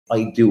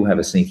I do have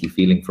a sneaky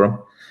feeling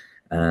for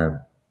them.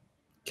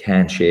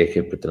 Can't shake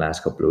it, but the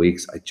last couple of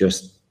weeks,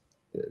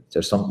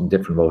 there's something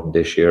different about them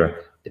this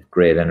year. They've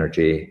great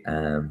energy.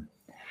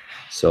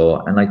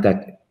 So, and like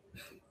that,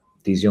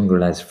 these younger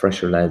lads,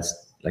 fresher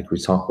lads, like we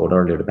talked about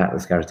earlier, the battle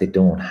scars, they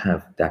don't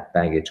have that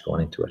baggage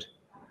going into it.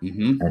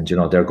 And, you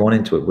know, they're going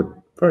into it with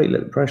very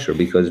little pressure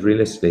because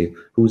realistically,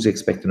 who's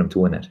expecting them to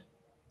win it?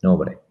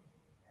 Nobody.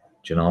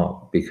 You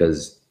know,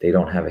 because they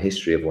don't have a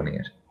history of winning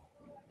it.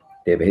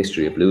 They have a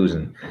history of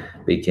losing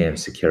big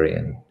games to Kerry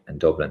and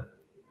Dublin.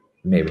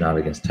 Maybe not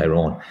against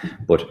Tyrone,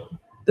 but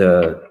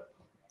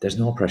there's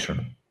no pressure on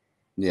them.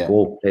 Yeah.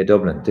 Go play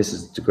Dublin. This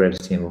is the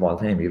greatest team of all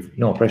time. You've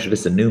no pressure.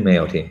 This is a new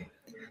Mayo team.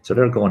 So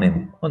they're going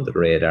in under the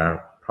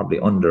radar, probably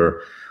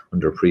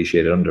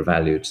underappreciated,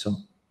 undervalued. So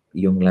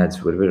young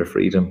lads with a bit of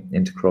freedom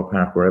into Croke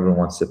Park where everyone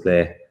wants to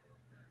play.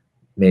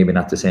 Maybe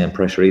not the same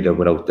pressure either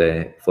without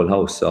the full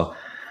house. So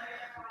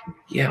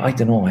yeah, I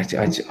don't know. I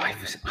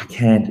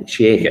can't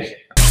shake it.